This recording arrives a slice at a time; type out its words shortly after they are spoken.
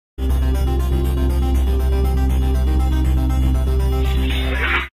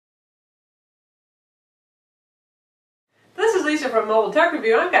is Lisa from Mobile Tech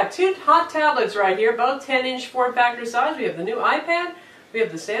Review. I've got two hot tablets right here, both 10-inch form-factor size. We have the new iPad, we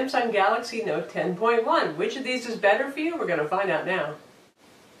have the Samsung Galaxy Note 10.1. Which of these is better for you? We're going to find out now.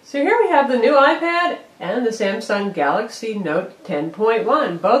 So here we have the new iPad and the Samsung Galaxy Note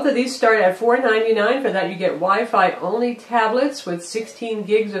 10.1. Both of these start at $499. For that you get Wi-Fi only tablets with 16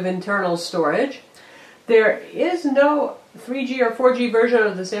 gigs of internal storage. There is no 3G or 4G version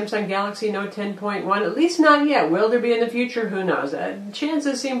of the Samsung Galaxy Note 10.1, at least not yet. Will there be in the future? Who knows?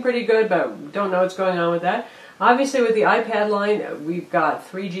 Chances seem pretty good, but don't know what's going on with that. Obviously with the iPad line, we've got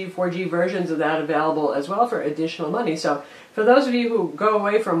 3G, 4G versions of that available as well for additional money. So for those of you who go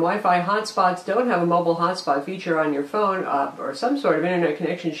away from Wi-Fi hotspots, don't have a mobile hotspot feature on your phone or some sort of internet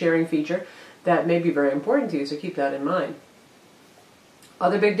connection sharing feature, that may be very important to you, so keep that in mind.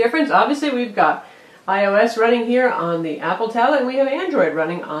 Other big difference, obviously we've got iOS running here on the Apple tablet, and we have Android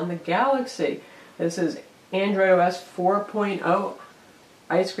running on the Galaxy. This is Android OS 4.0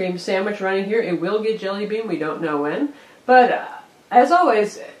 ice cream sandwich running here. It will get Jelly Bean, we don't know when. But as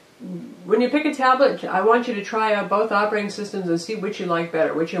always, when you pick a tablet, I want you to try out both operating systems and see which you like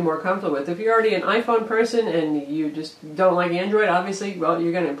better, which you're more comfortable with. If you're already an iPhone person and you just don't like Android, obviously, well,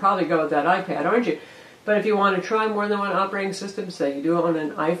 you're going to probably go with that iPad, aren't you? But if you want to try more than one operating system, say you do it on an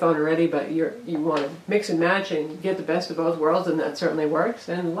iPhone already, but you want to mix and match and get the best of both worlds, then that certainly works.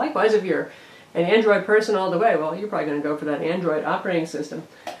 And likewise, if you're an Android person all the way, well, you're probably going to go for that Android operating system.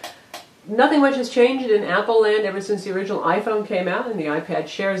 Nothing much has changed in Apple land ever since the original iPhone came out, and the iPad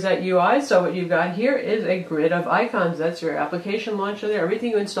shares that UI. So what you've got here is a grid of icons. That's your application launcher there. Everything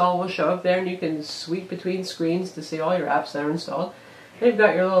you install will show up there, and you can sweep between screens to see all your apps that are installed. And you've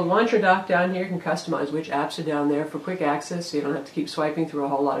got your little launcher dock down here. You can customize which apps are down there for quick access, so you don't have to keep swiping through a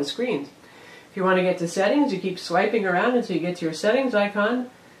whole lot of screens. If you want to get to settings, you keep swiping around until you get to your settings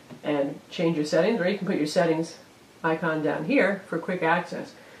icon and change your settings, or you can put your settings icon down here for quick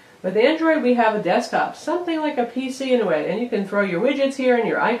access. With Android, we have a desktop, something like a PC in a way, and you can throw your widgets here and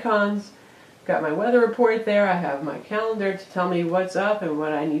your icons. Got my weather report there. I have my calendar to tell me what's up and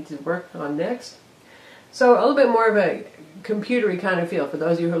what I need to work on next. So a little bit more of a computery kind of feel for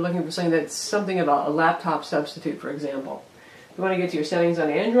those of you who are looking for something that's something about a laptop substitute, for example. If you want to get to your settings on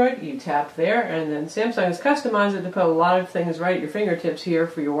Android, you tap there, and then Samsung has customized it to put a lot of things right at your fingertips here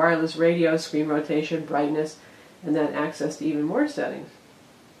for your wireless radio, screen rotation, brightness, and then access to even more settings.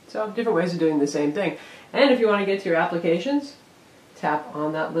 So different ways of doing the same thing. And if you want to get to your applications, tap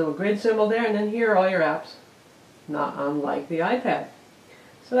on that little grid symbol there, and then here are all your apps, not unlike the iPad.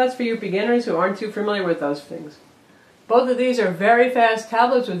 So that's for you beginners who aren't too familiar with those things. Both of these are very fast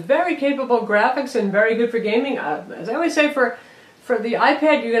tablets with very capable graphics and very good for gaming. As I always say, for the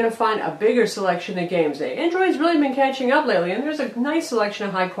iPad, you're going to find a bigger selection of games. Android's really been catching up lately, and there's a nice selection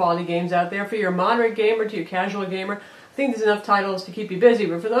of high-quality games out there for your moderate gamer to your casual gamer. I think there's enough titles to keep you busy,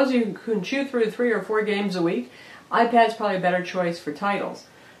 but for those of you who can chew through 3 or 4 games a week, iPad's probably a better choice for titles.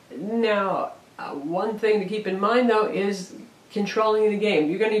 Now, one thing to keep in mind, though, is controlling the game.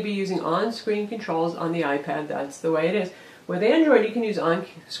 You're going to be using on-screen controls on the iPad. That's the way it is. With Android, you can use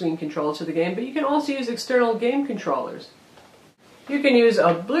on-screen controls for the game, but you can also use external game controllers. You can use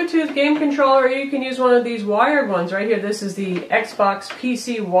a Bluetooth game controller, or you can use one of these wired ones right here. This is the Xbox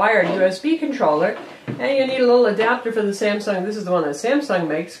PC wired USB controller, and you need a little adapter for the Samsung. This is the one that Samsung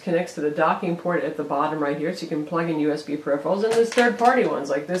makes, connects to the docking port at the bottom right here, so you can plug in USB peripherals. And there's third-party ones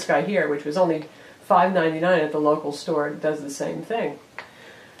like this guy here, which was only $5.99 at the local store. It does the same thing.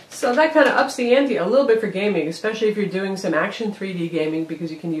 So that kind of ups the ante a little bit for gaming, especially if you're doing some action 3D gaming,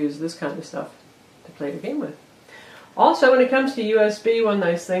 because you can use this kind of stuff to play the game with. Also, when it comes to USB, one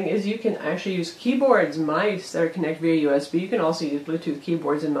nice thing is you can actually use keyboards, mice that are connected via USB. You can also use Bluetooth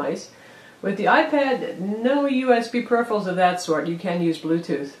keyboards and mice. With the iPad, no USB peripherals of that sort. You can use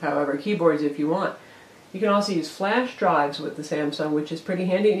Bluetooth, however, keyboards if you want. You can also use flash drives with the Samsung, which is pretty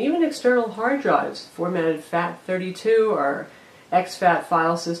handy, and even external hard drives, formatted FAT32 or exFAT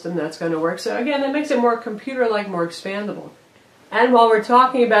file system, that's going to work. So again, that makes it more computer-like, more expandable. And while we're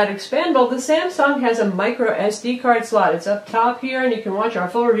talking about expandable, the Samsung has a micro SD card slot. It's up top here, and you can watch our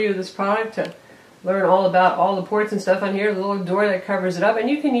full review of this product to learn all about all the ports and stuff on here, the little door that covers it up, and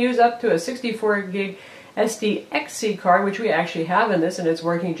you can use up to a 64 gig SDXC card, which we actually have in this, and it's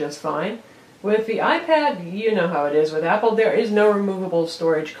working just fine. With the iPad, you know how it is. With Apple, there is no removable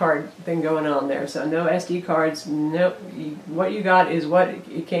storage card thing going on there. So no SD cards, no. What you got is what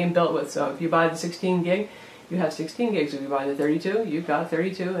it came built with. So if you buy the 16 gig, you have 16 gigs. If you buy the 32, you've got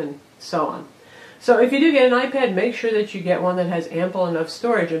 32, and so on. So if you do get an iPad, make sure that you get one that has ample enough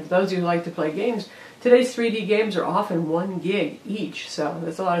storage. And for those of you who like to play games, today's 3D games are often 1 gig each, so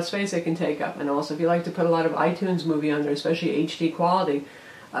that's a lot of space they can take up. And also, if you like to put a lot of iTunes movie on there, especially HD quality,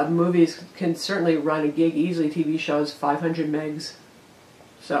 movies can certainly run a gig easily. TV shows, 500 megs.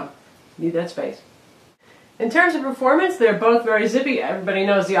 So, need that space. In terms of performance, they're both very zippy. Everybody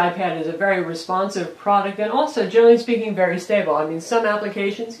knows the iPad is a very responsive product and also, generally speaking, very stable. I mean, some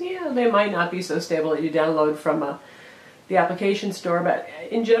applications, they might not be so stable that you download from the application store, but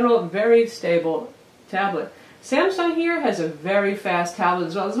in general, very stable tablet. Samsung here has a very fast tablet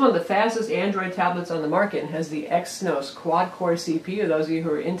as well. This is one of the fastest Android tablets on the market and has the Exynos quad-core CPU. Those of you who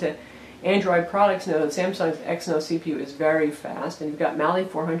are into Android products know that Samsung's Exynos CPU is very fast, and you've got Mali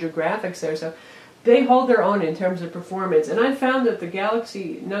 400 graphics there, so they hold their own in terms of performance. And I found that the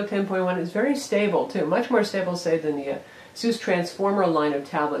Galaxy Note 10.1 is very stable too, much more stable, say, than the ASUS Transformer line of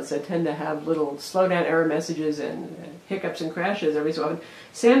tablets that tend to have little slowdown error messages and hiccups and crashes every so often.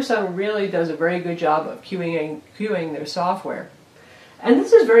 Samsung really does a very good job of queuing their software. And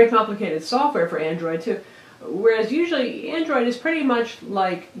this is very complicated software for Android too. Whereas usually Android is pretty much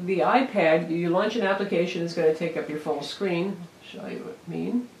like the iPad. You launch an application, it's going to take up your full screen. I'll show you what I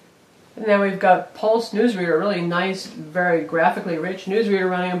mean. And now we've got Pulse Newsreader, a really nice, very graphically rich newsreader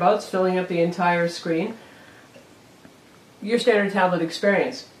running on both, filling up the entire screen. Your standard tablet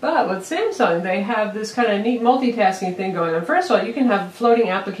experience. But with Samsung, they have this kind of neat multitasking thing going on. First of all, you can have floating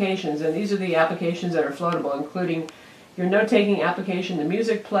applications, and these are the applications that are floatable, including your note-taking application, the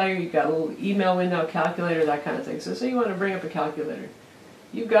music player, you've got a little email window, calculator, that kind of thing. So say you want to bring up a calculator.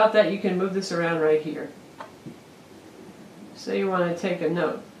 You've got that, you can move this around right here. Say you want to take a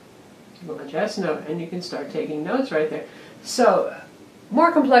note. Launch S Note, and you can start taking notes right there. So,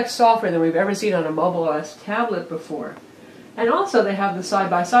 more complex software than we've ever seen on a mobile OS tablet before. And also they have the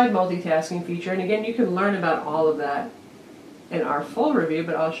side-by-side multitasking feature, and again, you can learn about all of that in our full review,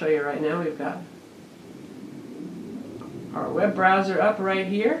 but I'll show you right now. We've got our web browser up right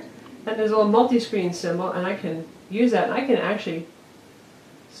here, and there's a little multi-screen symbol, and I can use that, and I can actually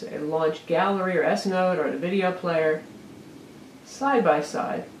say launch Gallery or S Note or the video player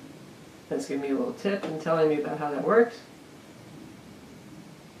side-by-side. That's giving me a little tip and telling me about how that works.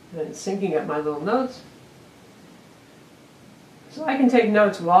 And it's syncing up my little notes. So I can take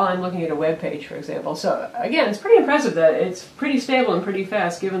notes while I'm looking at a web page, for example. So again, it's pretty impressive that it's pretty stable and pretty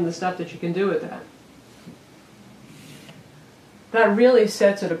fast given the stuff that you can do with that. That really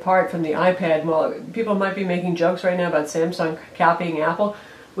sets it apart from the iPad. Well, people might be making jokes right now about Samsung copying Apple.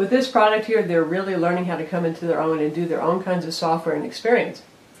 With this product here, they're really learning how to come into their own and do their own kinds of software and experience.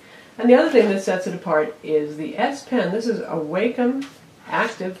 And the other thing that sets it apart is the S Pen. This is a Wacom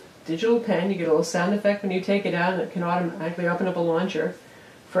active digital pen. You get a little sound effect when you take it out, and it can automatically open up a launcher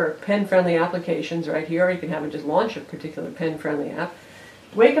for pen-friendly applications right here, or you can have it just launch a particular pen-friendly app.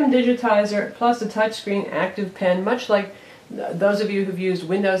 Wacom digitizer plus a touchscreen active pen, much like those of you who've used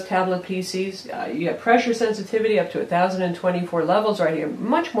Windows tablet PCs. You have pressure sensitivity up to 1024 levels right here.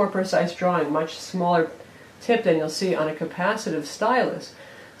 Much more precise drawing, much smaller tip than you'll see on a capacitive stylus.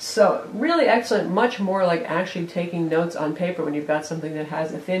 So really excellent, much more like actually taking notes on paper when you've got something that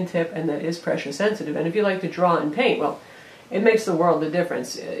has a thin tip and that is pressure sensitive. And if you like to draw and paint, well, it makes the world of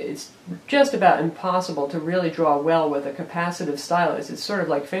difference. It's just about impossible to really draw well with a capacitive stylus. It's sort of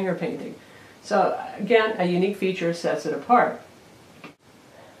like finger painting. So again, a unique feature sets it apart.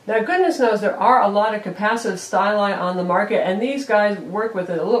 Now, goodness knows there are a lot of capacitive styli on the market, and these guys work with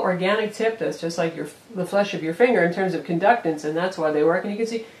a little organic tip that's just like the flesh of your finger in terms of conductance, and that's why they work. And you can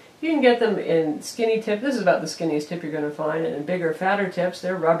see you can get them in skinny tip. This is about the skinniest tip you're going to find, and in bigger, fatter tips.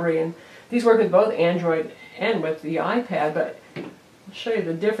 They're rubbery, and these work with both Android and with the iPad, but I'll show you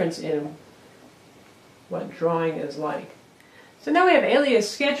the difference in what drawing is like. So now we have Alias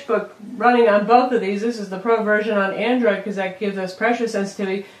Sketchbook running on both of these. This is the Pro version on Android because that gives us pressure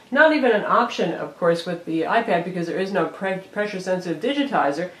sensitivity. Not even an option, of course, with the iPad because there is no pressure-sensitive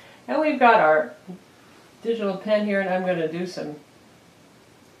digitizer. And we've got our digital pen here, and I'm going to do some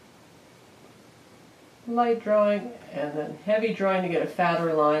light drawing and then heavy drawing to get a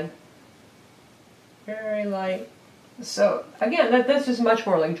fatter line. Very light. So again, that's just much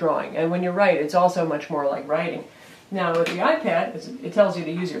more like drawing. And when you write, it's also much more like writing. Now with the iPad, it tells you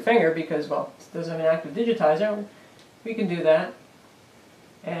to use your finger because, well, it doesn't have an active digitizer. We can do that.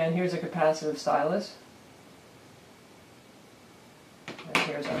 And here's a capacitive stylus. And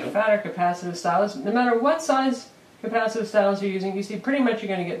here's our fatter capacitive stylus. No matter what size capacitive stylus you're using, you see pretty much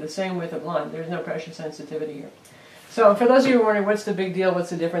you're going to get the same width of line. There's no pressure sensitivity here. So for those of you who are wondering what's the big deal, what's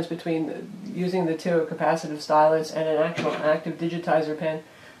the difference between using the two, a capacitive stylus and an actual active digitizer pen,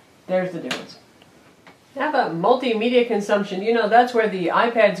 there's the difference. How about multimedia consumption? You know, that's where the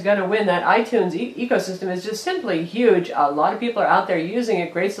iPad's going to win. That iTunes ecosystem is just simply huge. A lot of people are out there using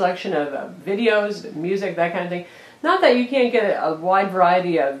it. Great selection of videos, music, that kind of thing. Not that you can't get a wide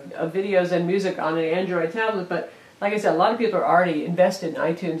variety of videos and music on an Android tablet, but like I said, a lot of people are already invested in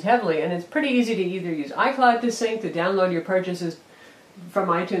iTunes heavily, and it's pretty easy to either use iCloud to sync, to download your purchases from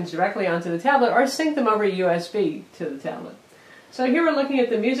iTunes directly onto the tablet, or sync them over USB to the tablet. So here we're looking at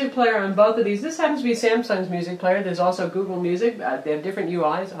the music player on both of these. This happens to be Samsung's music player. There's also Google Music. They have different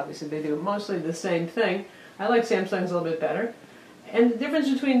UIs. Obviously, they do mostly the same thing. I like Samsung's a little bit better. And the difference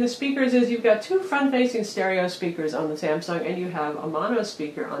between the speakers is you've got two front-facing stereo speakers on the Samsung, and you have a mono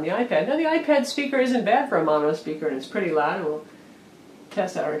speaker on the iPad. Now, the iPad speaker isn't bad for a mono speaker, and it's pretty loud, and we'll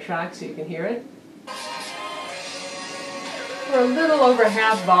test out our track so you can hear it. We're a little over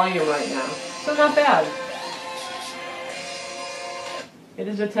half volume right now, so not bad. It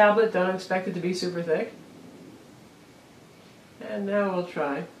is a tablet, don't expect it to be super thick. And now we'll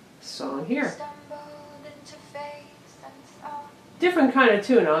try song here. Different kind of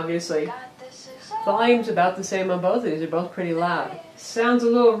tune, obviously. Volume's about the same on both of these. They're both pretty loud. Sounds a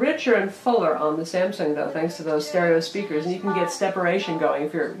little richer and fuller on the Samsung, though, thanks to those stereo speakers. And you can get separation going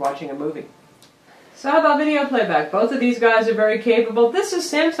if you're watching a movie. So how about video playback? Both of these guys are very capable. This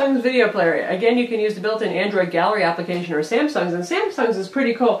is Samsung's video player. Again, you can use the built-in Android Gallery application or Samsung's. And Samsung's is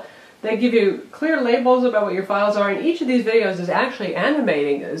pretty cool. They give you clear labels about what your files are. And each of these videos is actually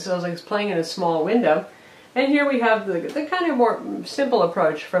animating. So it's like it's playing in a small window. And here we have the kind of more simple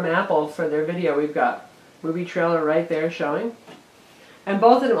approach from Apple for their video. We've got movie trailer right there showing. And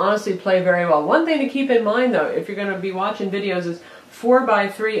both of them honestly play very well. One thing to keep in mind, though, if you're going to be watching videos is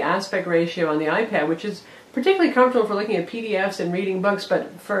 4:3 aspect ratio on the iPad, which is particularly comfortable for looking at PDFs and reading books,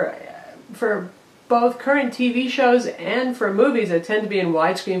 but for both current TV shows and for movies that tend to be in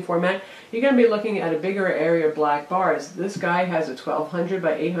widescreen format, you're going to be looking at a bigger area of black bars. This guy has a 1200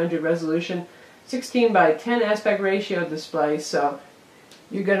 by 800 resolution, 16:10 aspect ratio display, so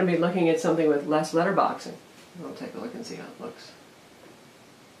you're going to be looking at something with less letterboxing. We'll take a look and see how it looks.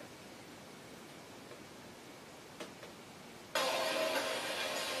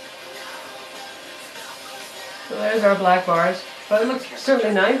 So there's our black bars, but it looks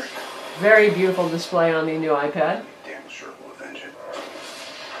certainly nice. Very beautiful display on the new iPad. Damn sure will avenge it.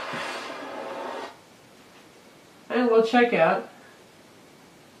 And we'll check out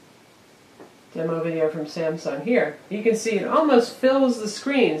demo video from Samsung here. You can see it almost fills the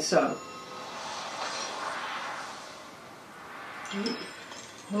screen, so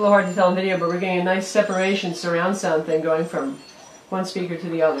a little hard to tell in video, but we're getting a nice separation surround sound thing going from one speaker to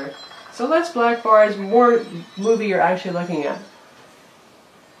the other. So less black bars, more movie you're actually looking at.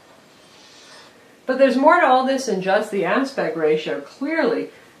 But there's more to all this than just the aspect ratio. Clearly,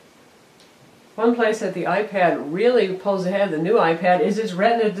 one place that the iPad really pulls ahead of the new iPad is its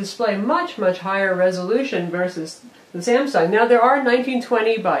Retina display, much higher resolution versus the Samsung. Now there are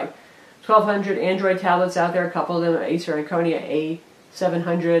 1920 by 1200 Android tablets out there, a couple of them, Acer Iconia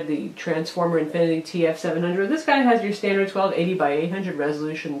A700, the Transformer Infinity TF700. This guy has your standard 1280 by 800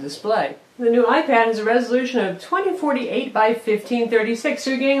 resolution display. The new iPad has a resolution of 2048 by 1536, so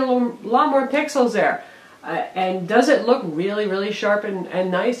you're getting a lot more pixels there. And does it look really sharp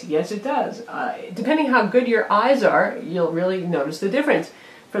and nice? Yes, it does. Depending how good your eyes are, you'll really notice the difference.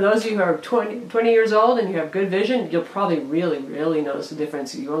 For those of you who are 20 years old and you have good vision, you'll probably really notice the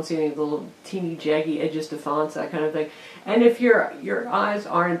difference. You won't see any little teeny jaggy edges to fonts, that kind of thing. And if your eyes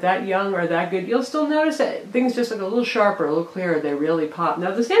aren't that young or that good, you'll still notice that things just look a little sharper, a little clearer. They really pop.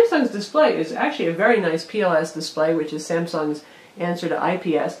 Now, the Samsung's display is actually a very nice PLS display, which is Samsung's answer to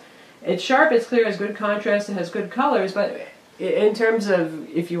IPS. It's sharp, it's clear, has good contrast, it has good colors, but in terms of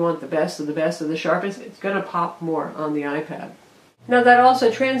if you want the best of the sharpest, it's going to pop more on the iPad. Now that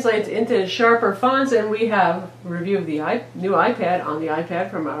also translates into sharper fonts, and we have a review of the new iPad on the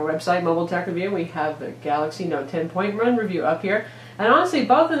iPad from our website, Mobile Tech Review. We have the Galaxy Note 10 Point Run review up here, and honestly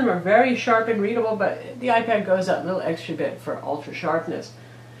both of them are very sharp and readable, but the iPad goes that little extra bit for ultra sharpness.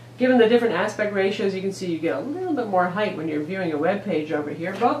 Given the different aspect ratios, you can see you get a little bit more height when you're viewing a web page over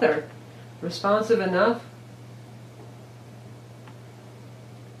here. Both are responsive enough.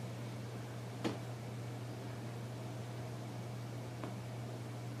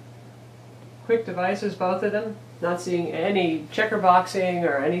 Quick devices, both of them. Not seeing any checkerboxing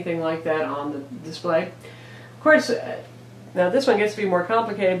or anything like that on the display. Of course, now this one gets to be more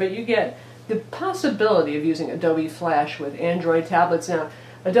complicated, but you get the possibility of using Adobe Flash with Android tablets. Now,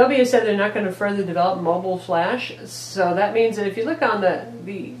 Adobe has said they're not going to further develop mobile Flash, so that means that if you look on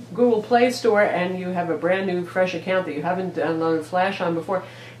the Google Play Store and you have a brand new fresh account that you haven't downloaded Flash on before,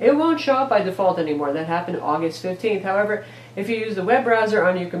 it won't show up by default anymore. That happened August 15th. However, if you use the web browser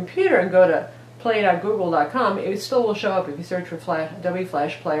on your computer and go to play.google.com, it still will show up if you search for Adobe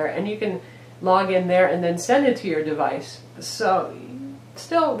Flash Player, and you can log in there and then send it to your device. So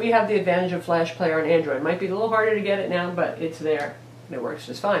still, we have the advantage of Flash Player on Android. It might be a little harder to get it now, but it's there. It works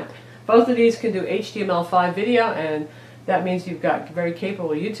just fine. Both of these can do HTML5 video, and that means you've got very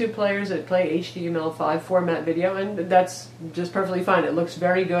capable YouTube players that play HTML5 format video, and that's just perfectly fine. It looks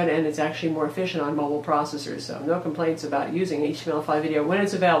very good, and it's actually more efficient on mobile processors, so no complaints about using HTML5 video when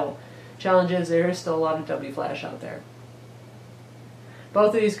it's available. Challenge is there is still a lot of Adobe Flash out there.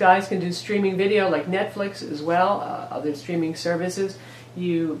 Both of these guys can do streaming video like Netflix as well, other streaming services.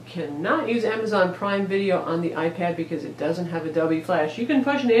 You cannot use Amazon Prime Video on the iPad because it doesn't have Adobe Flash. You can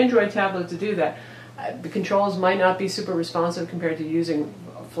push an Android tablet to do that. The controls might not be super responsive compared to using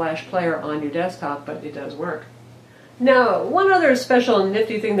a Flash Player on your desktop, but it does work. Now, one other special and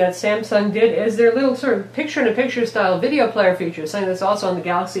nifty thing that Samsung did is their little sort of picture-in-a-picture style video player feature, something that's also on the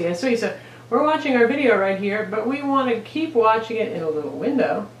Galaxy S3. So we're watching our video right here, but we want to keep watching it in a little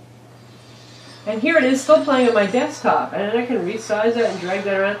window. And here it is still playing on my desktop, and I can resize that and drag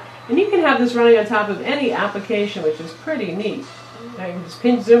that around. And you can have this running on top of any application, which is pretty neat. I can just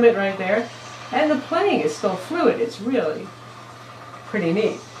pinch zoom it right there, and the playing is still fluid. It's really pretty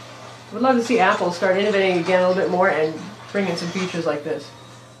neat. Would love to see Apple start innovating again a little bit more and bring in some features like this.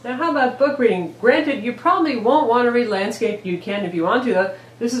 Now, how about book reading? Granted, you probably won't want to read landscape. You can if you want to, though.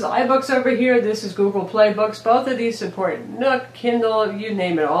 This is iBooks over here. This is Google Play Books. Both of these support Nook, Kindle, you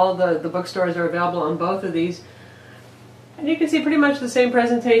name it. All the bookstores are available on both of these. And you can see pretty much the same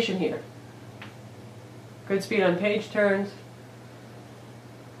presentation here. Good speed on page turns.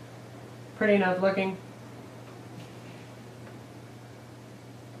 Pretty enough looking.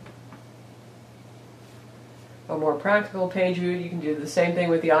 A more practical page view, you can do the same thing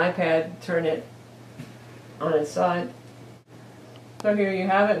with the iPad. Turn it on its side. So here you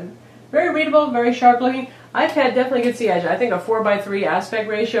have it. Very readable, very sharp looking. iPad definitely gets the edge. I think a 4:3 aspect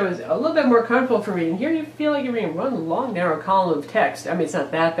ratio is a little bit more comfortable for reading. Here you feel like you're reading one long, narrow column of text. I mean, it's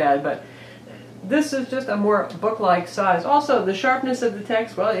not that bad, but this is just a more book-like size. Also, the sharpness of the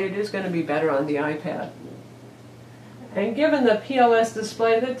text, well, it is going to be better on the iPad. And given the PLS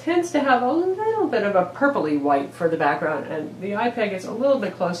display, that tends to have a little bit of a purpley white for the background, and the iPad gets a little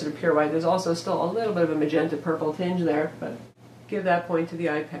bit closer to pure white. There's also still a little bit of a magenta purple tinge there, but give that point to the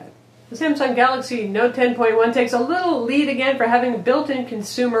iPad. The Samsung Galaxy Note 10.1 takes a little lead again for having a built-in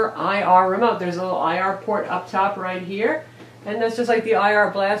consumer IR remote. There's a little IR port up top right here, and that's just like the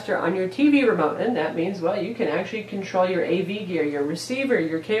IR blaster on your TV remote, and that means, well, you can actually control your AV gear, your receiver,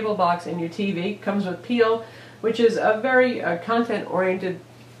 your cable box, and your TV. It comes with Peel, which is a very content-oriented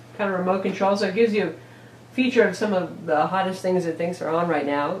kind of remote control, so it gives you a feature of some of the hottest things that things are on right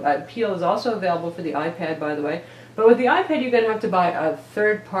now. Peel is also available for the iPad, by the way. But with the iPad, you're going to have to buy a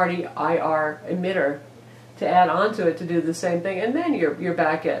third-party IR emitter to add onto it to do the same thing, and then you're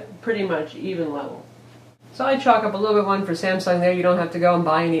back at pretty much even level. So I chalk up a little bit one for Samsung there. You don't have to go and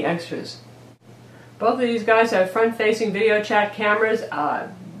buy any extras. Both of these guys have front-facing video chat cameras.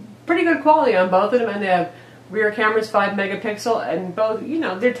 Pretty good quality on both of them, and they have rear cameras, 5 megapixel, and both, you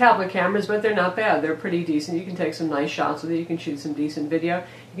know, they're tablet cameras, but they're not bad. They're pretty decent. You can take some nice shots with it. You can shoot some decent video.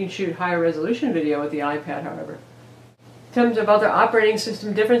 You can shoot higher resolution video with the iPad, however. In terms of other operating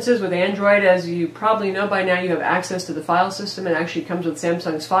system differences with Android, as you probably know by now, you have access to the file system. It actually comes with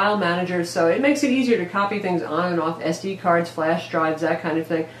Samsung's file manager, so it makes it easier to copy things on and off SD cards, flash drives, that kind of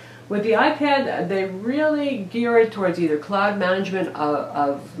thing. With the iPad, they really gear it towards either cloud management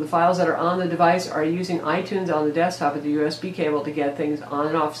of the files that are on the device or using iTunes on the desktop with the USB cable to get things on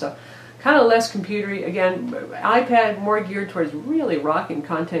and off. So kind of less computery. Again, iPad more geared towards really rocking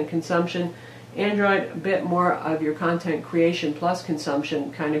content consumption. Android, a bit more of your content creation plus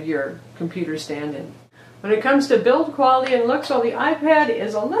consumption, kind of your computer stand-in. When it comes to build quality and looks, well, the iPad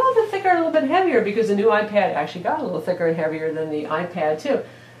is a little bit thicker, a little bit heavier, because the new iPad actually got a little thicker and heavier than the iPad, too.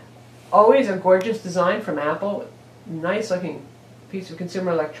 Always a gorgeous design from Apple. Nice looking piece of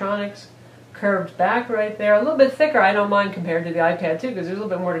consumer electronics. Curved back right there. A little bit thicker, I don't mind, compared to the iPad, too, because there's a little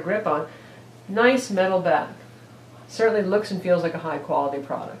bit more to grip on. Nice metal back. Certainly looks and feels like a high-quality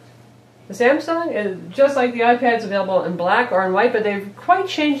product. The Samsung is just like the iPad's available in black or in white, but they've quite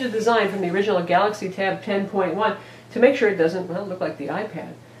changed the design from the original Galaxy Tab 10.1 to make sure it doesn't, well, look like the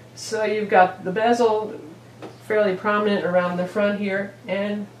iPad. So you've got the bezel fairly prominent around the front here,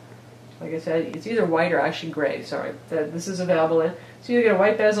 and like I said, it's either white or actually gray, sorry, that this is available in. So you get a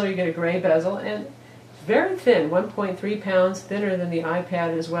white bezel, you get a gray bezel, and it's very thin, 1.3 pounds, thinner than the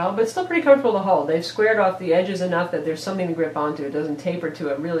iPad as well, but still pretty comfortable to hold. They've squared off the edges enough that there's something to grip onto. It doesn't taper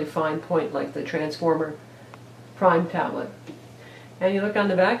to a really fine point like the Transformer Prime tablet. And you look on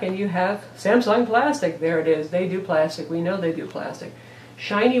the back and you have Samsung plastic. There it is. They do plastic. We know they do plastic.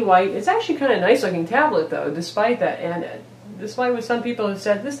 Shiny white. It's actually kind of a nice looking tablet though, despite that. And despite what some people have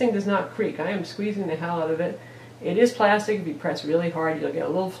said, this thing does not creak. I am squeezing the hell out of it. It is plastic. If you press really hard, you'll get a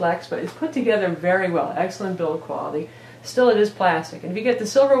little flex, but it's put together very well. Excellent build quality. Still, it is plastic. And if you get the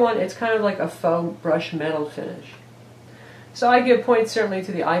silver one, it's kind of like a faux brush metal finish. So I give points certainly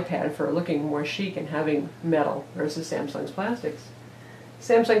to the iPad for looking more chic and having metal versus Samsung's plastics.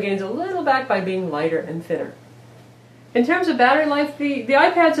 Samsung gains a little back by being lighter and thinner. In terms of battery life, the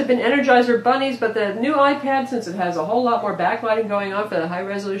iPads have been Energizer bunnies, but the new iPad, since it has a whole lot more backlighting going on for the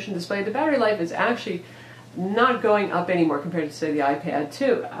high-resolution display, the battery life is actually not going up anymore compared to, say, the iPad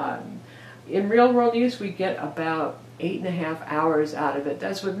 2. In real-world use, we get about 8.5 hours out of it.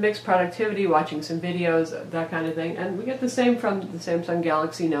 That's with mixed productivity, watching some videos, that kind of thing, and we get the same from the Samsung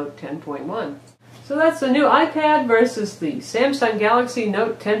Galaxy Note 10.1. So that's the new iPad versus the Samsung Galaxy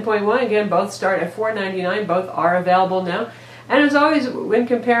Note 10.1. Again, both start at $499. Both are available now. And as always, when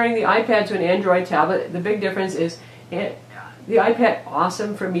comparing the iPad to an Android tablet, the big difference is the iPad,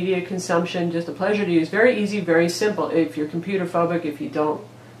 awesome for media consumption, just a pleasure to use. Very easy, very simple. If you're computer phobic, if you don't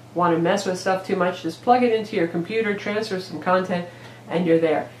want to mess with stuff too much, just plug it into your computer, transfer some content, and you're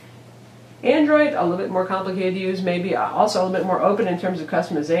there. Android, a little bit more complicated to use, maybe also a little bit more open in terms of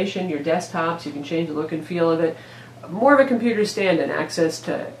customization. Your desktops, you can change the look and feel of it. More of a computer stand and access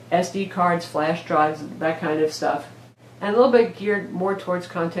to SD cards, flash drives, that kind of stuff. And a little bit geared more towards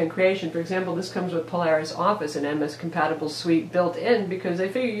content creation. For example, this comes with Polaris Office, an MS-compatible suite built in, because they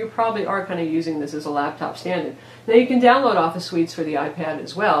figure you probably are kind of using this as a laptop standard. Now you can download Office suites for the iPad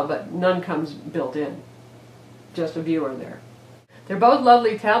as well, but none comes built in. Just a viewer there. They're both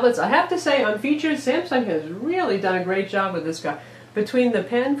lovely tablets. I have to say, on features, Samsung has really done a great job with this guy. Between the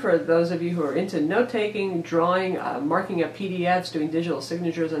pen, for those of you who are into note-taking, drawing, marking up PDFs, doing digital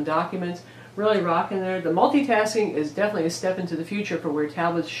signatures on documents, really rocking there. The multitasking is definitely a step into the future for where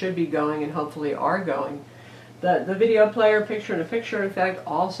tablets should be going and hopefully are going. The video player, picture-in-a-picture effect,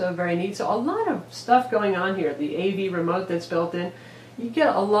 also very neat. So a lot of stuff going on here. The AV remote that's built in. You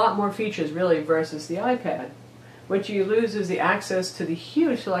get a lot more features, really, versus the iPad. What you lose is the access to the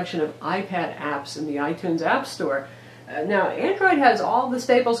huge selection of iPad apps in the iTunes App Store. Now, Android has all the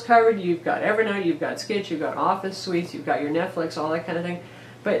staples covered. You've got Evernote, you've got Sketch, you've got Office suites, you've got your Netflix, all that kind of thing.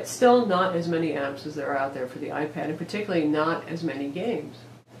 But still not as many apps as there are out there for the iPad, and particularly not as many games.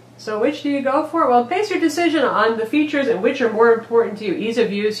 So which do you go for? Well, base your decision on the features and which are more important to you. Ease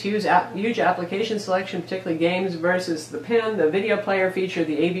of use, huge application selection, particularly games, versus the pen, the video player feature,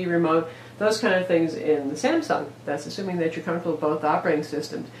 the AV remote, those kind of things in the Samsung. That's assuming that you're comfortable with both operating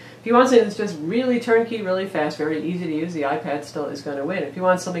systems. If you want something that's just really turnkey, really fast, very easy to use, the iPad still is going to win. If you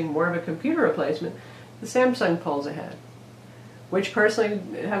want something more of a computer replacement, the Samsung pulls ahead. Which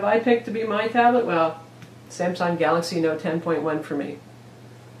personally have I picked to be my tablet? Well, Samsung Galaxy Note 10.1 for me.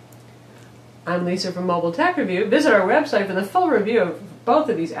 I'm Lisa from Mobile Tech Review. Visit our website for the full review of both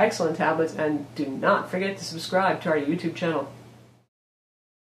of these excellent tablets, and do not forget to subscribe to our YouTube channel.